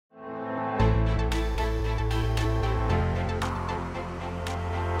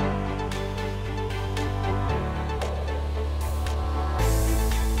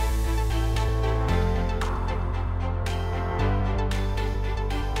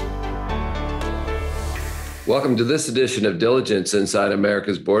Welcome to this edition of Diligence Inside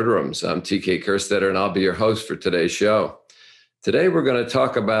America's Boardrooms. I'm TK Kerstetter, and I'll be your host for today's show. Today, we're going to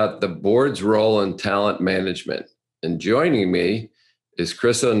talk about the board's role in talent management. And joining me is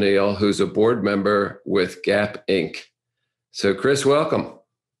Chris O'Neill, who's a board member with Gap Inc. So, Chris, welcome.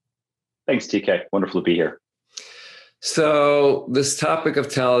 Thanks, TK. Wonderful to be here. So, this topic of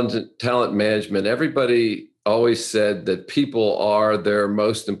talent management, everybody always said that people are their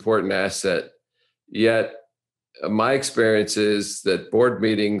most important asset. Yet, my experience is that board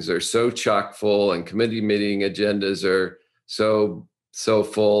meetings are so chock full and committee meeting agendas are so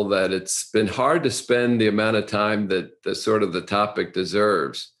full that it's been hard to spend the amount of time that the topic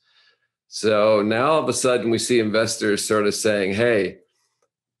deserves. So now all of a sudden we see investors sort of saying, hey,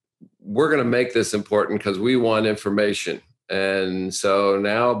 we're going to make this important because we want information. And so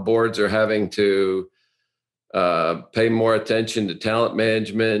now boards are having to pay more attention to talent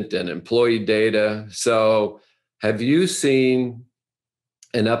management and employee data. So have you seen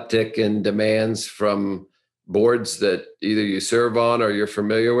an uptick in demands from boards that either you serve on or you're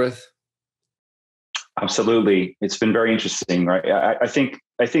familiar with? Absolutely. It's been very interesting, right? I think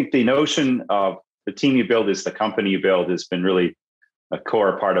the notion of the team you build is the company you build has been really a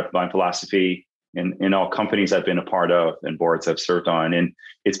core part of my philosophy in all companies I've been a part of and boards I've served on. And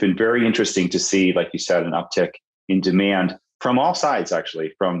it's been very interesting to see, like you said, an uptick in demand from all sides,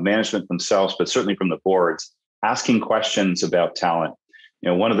 actually, from management themselves, but certainly from the boards, asking questions about talent.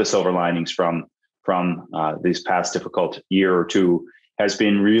 One of the silver linings from these past difficult year or two has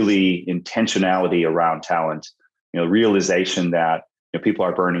been really intentionality around talent. Realization that people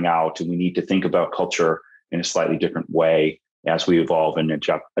are burning out, and we need to think about culture in a slightly different way as we evolve and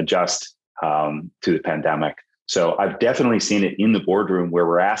adjust to the pandemic. So I've definitely seen it in the boardroom where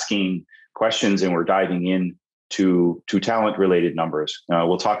we're asking questions and we're diving in to talent-related numbers.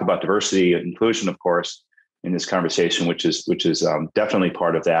 We'll talk about diversity and inclusion, of course, in this conversation, which is definitely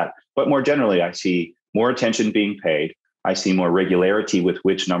part of that. But more generally, I see more attention being paid. I see more regularity with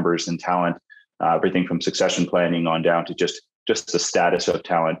which numbers and talent, everything from succession planning on down to just the status of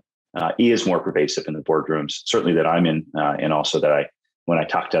talent is more pervasive in the boardrooms, certainly that I'm in, and also that when I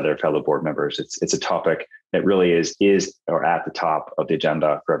talk to other fellow board members, it's a topic that really is or at the top of the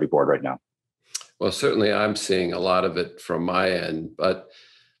agenda for every board right now. Well, certainly I'm seeing a lot of it from my end, but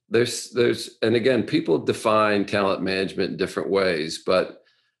there's and again, people define talent management in different ways, but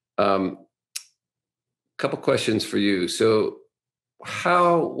a couple questions for you. So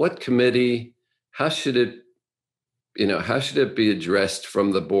what committee, how should it be addressed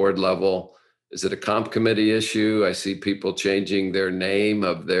from the board level? Is it a comp committee issue? I see people changing their name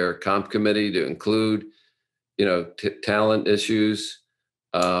of their comp committee to include, talent issues.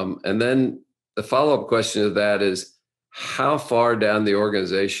 And then the follow-up question to that is, how far down the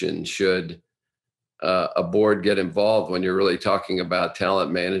organization should a board get involved when you're really talking about talent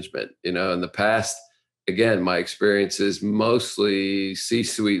management? In the past, again, my experience is mostly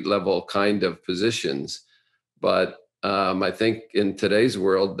C-suite level kind of positions, but I think in today's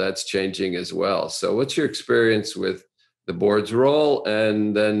world, that's changing as well. So what's your experience with the board's role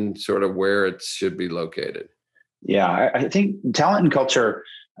and then sort of where it should be located? Yeah, I think talent and culture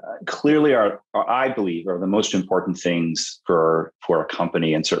clearly I believe, are the most important things for a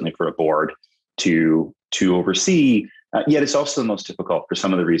company and certainly for a board to oversee. Yet it's also the most difficult for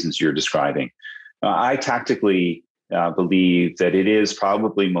some of the reasons you're describing. I tactically believe that it is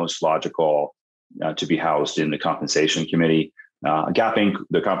probably most logical to be housed in the compensation committee. Gap Inc.,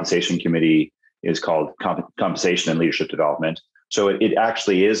 the compensation committee, is called Compensation and Leadership Development. So it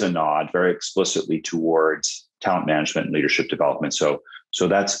actually is a nod very explicitly towards talent management and leadership development. So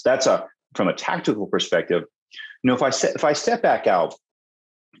that's from a tactical perspective. If I step back out,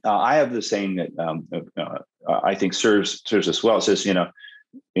 I have the saying that I think serves us well. It says,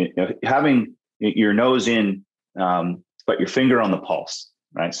 having your nose in, but your finger on the pulse,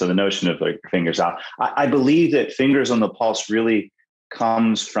 right? So the notion of like your fingers out. I believe that fingers on the pulse really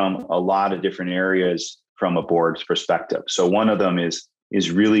comes from a lot of different areas from a board's perspective. So one of them is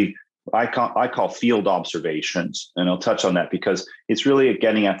really I call field observations, and I'll touch on that because it's really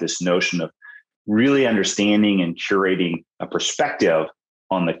getting at this notion of really understanding and curating a perspective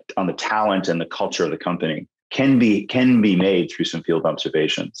on the talent and the culture of the company can be made through some field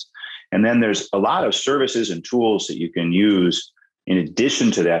observations. And then there's a lot of services and tools that you can use in addition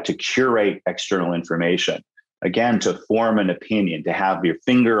to that to curate external information. Again, to form an opinion, to have your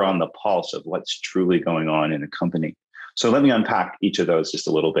finger on the pulse of what's truly going on in a company. So let me unpack each of those just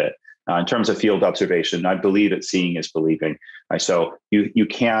a little bit. In terms of field observation, I believe that seeing is believing. So you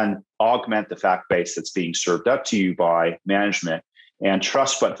can augment the fact base that's being served up to you by management and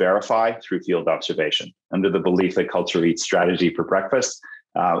trust but verify through field observation. Under the belief that culture eats strategy for breakfast,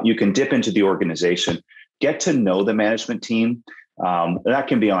 you can dip into the organization, get to know the management team. That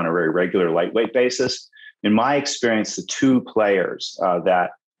can be on a very regular, lightweight basis. In my experience, the two players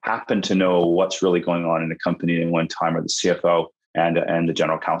that happen to know what's really going on in the company at one time are the CFO and the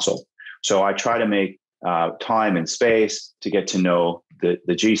general counsel. So I try to make time and space to get to know the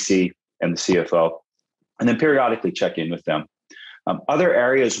GC and the CFO, and then periodically check in with them. Other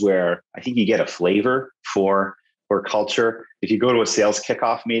areas where I think you get a flavor for culture, if you go to a sales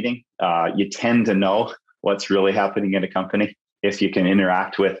kickoff meeting, you tend to know what's really happening in a company. If you can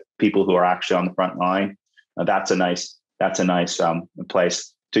interact with people who are actually on the front line, that's a nice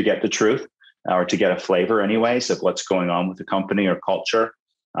place to get the truth, or to get a flavor, anyways, of what's going on with the company or culture.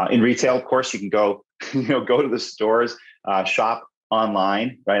 In retail, of course, you can go go to the stores, shop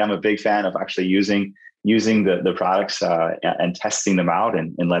online. Right, I'm a big fan of actually using the products and testing them out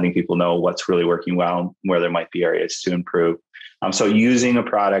and letting people know what's really working well, where there might be areas to improve. So using a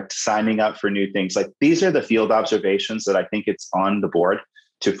product, signing up for new things, like these are the field observations that I think it's on the board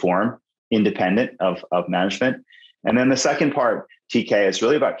to form independent of management. And then the second part, TK, is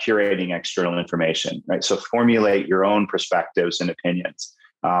really about curating external information, right? So formulate your own perspectives and opinions.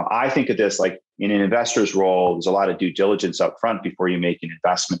 I think of this like in an investor's role, there's a lot of due diligence up front before you make an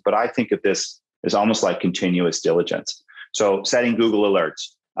investment. But I think of this as almost like continuous diligence. So setting Google alerts,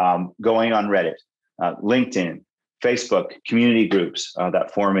 going on Reddit, LinkedIn, Facebook, community groups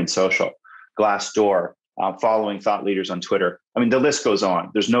that form in social, Glassdoor, following thought leaders on Twitter. I mean, the list goes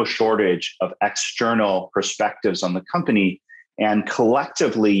on. There's no shortage of external perspectives on the company, and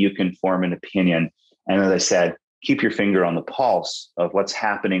collectively you can form an opinion. And as I said, keep your finger on the pulse of what's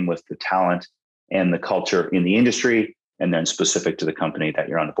happening with the talent and the culture in the industry, and then specific to the company that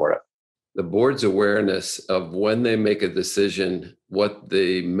you're on the board of. The board's awareness of when they make a decision, what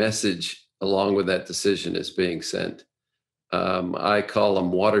the message along with that decision is being sent. I call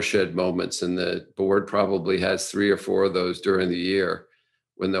them watershed moments, and the board probably has 3 or 4 of those during the year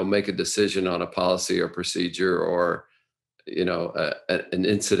when they'll make a decision on a policy or procedure, or an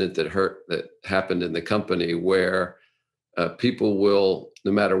incident that happened in the company where people will,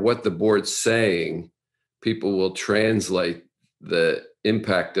 no matter what the board's saying, people will translate the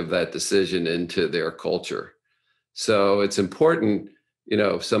impact of that decision into their culture. So it's important,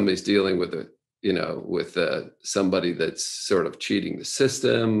 if somebody's dealing with somebody that's sort of cheating the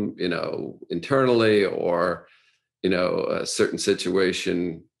system, internally, or, a certain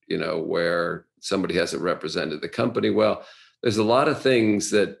situation, where somebody hasn't represented the company well. There's a lot of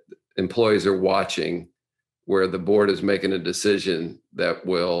things that employees are watching where the board is making a decision that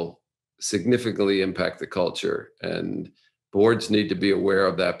will significantly impact the culture. And boards need to be aware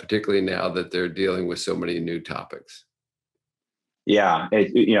of that, particularly now that they're dealing with so many new topics. Yeah,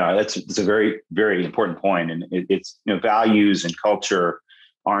 it's a very, very important point, and it's values and culture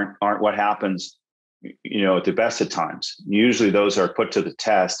aren't what happens at the best of times. Usually, those are put to the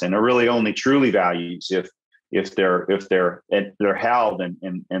test and are really only truly values if they're held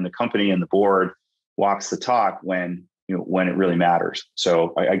and the company and the board walks the talk when it really matters.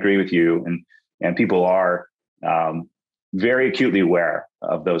 So I agree with you, and people are very acutely aware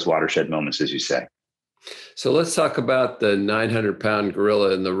of those watershed moments, as you say. So let's talk about the 900-pound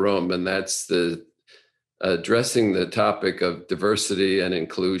gorilla in the room, and that's the addressing the topic of diversity and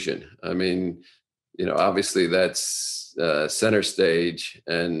inclusion. I mean, obviously that's center stage,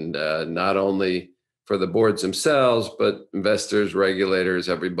 and not only for the boards themselves, but investors, regulators,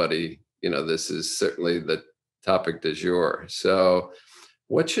 everybody. This is certainly the topic du jour. So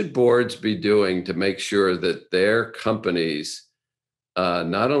what should boards be doing to make sure that their companies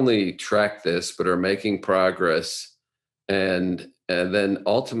not only track this, but are making progress? And then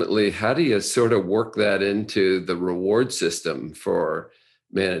ultimately, how do you sort of work that into the reward system for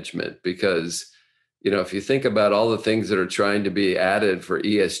management? Because, if you think about all the things that are trying to be added for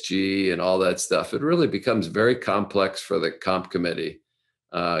ESG and all that stuff, it really becomes very complex for the comp committee,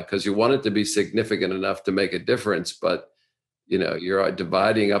 because you want it to be significant enough to make a difference, but you're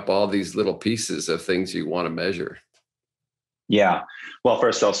dividing up all these little pieces of things you want to measure. Yeah. Well,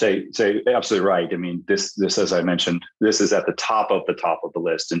 first I'll say absolutely right. I mean, this, as I mentioned, this is at the top of the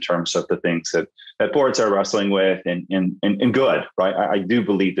list in terms of the things that boards are wrestling with, and good, right? I do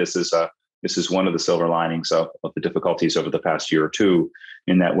believe this is one of the silver linings of the difficulties over the past year or two,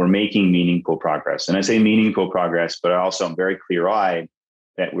 in that we're making meaningful progress. And I say meaningful progress, but I also am very clear-eyed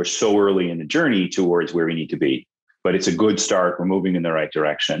that we're so early in the journey towards where we need to be. But it's a good start. We're moving in the right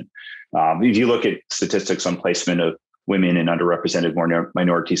direction. If you look at statistics on placement of women and underrepresented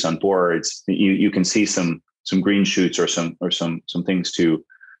minorities on boards, you can see some green shoots or some things to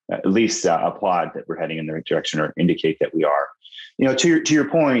at least applaud that we're heading in the right direction or indicate that we are. To your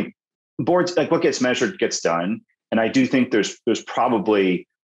point, boards, like what gets measured gets done, and I do think there's probably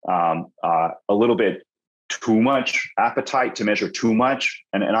a little bit too much appetite to measure too much,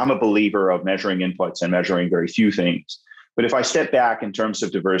 and I'm a believer of measuring inputs and measuring very few things. But if I step back in terms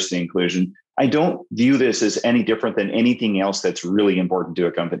of diversity and inclusion, I don't view this as any different than anything else that's really important to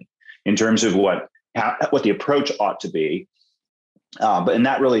a company in terms of what the approach ought to be. And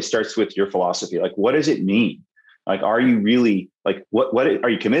that really starts with your philosophy. Like, what does it mean? Like, are you really like what are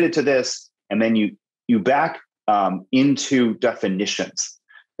you committed to this? And then you back into definitions,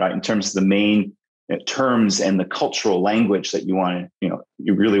 right? In terms of the main terms and the cultural language that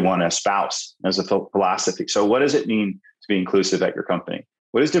you really want to espouse as a philosophy. So, what does it mean to be inclusive at your company?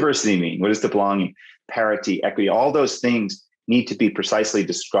 What does diversity mean? What does the belonging, parity, equity? All those things need to be precisely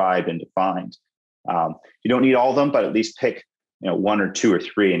described and defined. You don't need all of them, but at least pick one or two or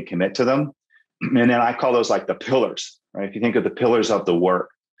three and commit to them. And then I call those like the pillars, right? If you think of the pillars of the work,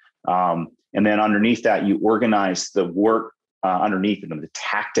 and then underneath that, you organize the work underneath them, the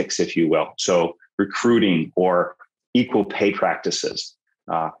tactics, if you will. So recruiting or equal pay practices.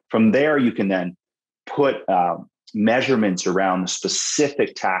 From there, you can then put measurements around the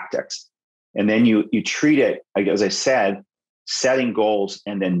specific tactics. And then you treat it, as I said, setting goals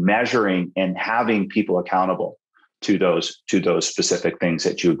and then measuring and having people accountable to those specific things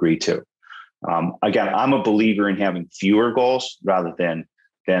that you agree to. Again, I'm a believer in having fewer goals rather than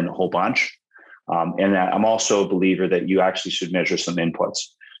a whole bunch. And I'm also a believer that you actually should measure some inputs.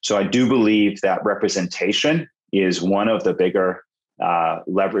 So I do believe that representation is one of the bigger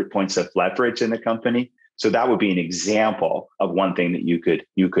leverage points of leverage in the company. So that would be an example of one thing that you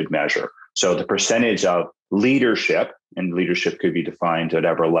could measure. So the percentage of leadership, and leadership could be defined at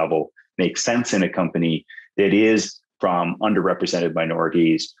whatever level makes sense in a company, that is from underrepresented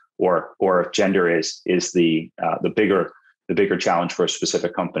minorities, or if gender is the bigger challenge for a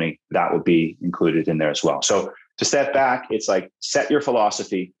specific company, that would be included in there as well. So to step back, it's like set your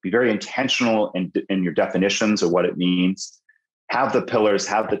philosophy, be very intentional in your definitions of what it means, have the pillars,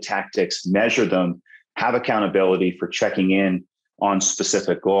 have the tactics, measure them, have accountability for checking in on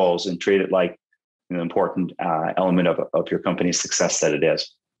specific goals, and treat it like an important element of your company's success that it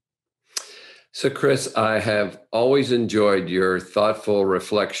is. So, Chris, I have always enjoyed your thoughtful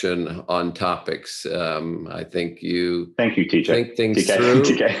reflection on topics. I think you thank you, TJ. Think things TK. through.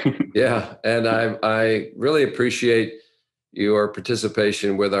 TK. Yeah, and I really appreciate your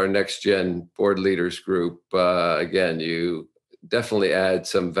participation with our Next Gen Board Leaders Group. Again, you definitely add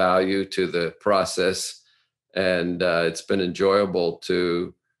some value to the process, and it's been enjoyable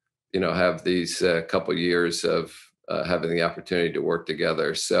to have these couple years of having the opportunity to work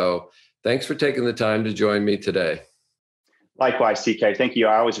together. So thanks for taking the time to join me today. Likewise, TK. Thank you.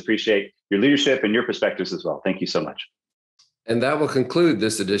 I always appreciate your leadership and your perspectives as well. Thank you so much. And that will conclude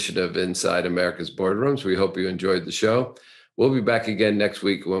this edition of Inside America's Boardrooms. We hope you enjoyed the show. We'll be back again next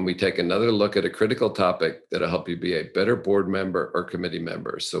week when we take another look at a critical topic that'll help you be a better board member or committee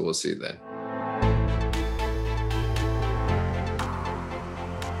member. So we'll see you then.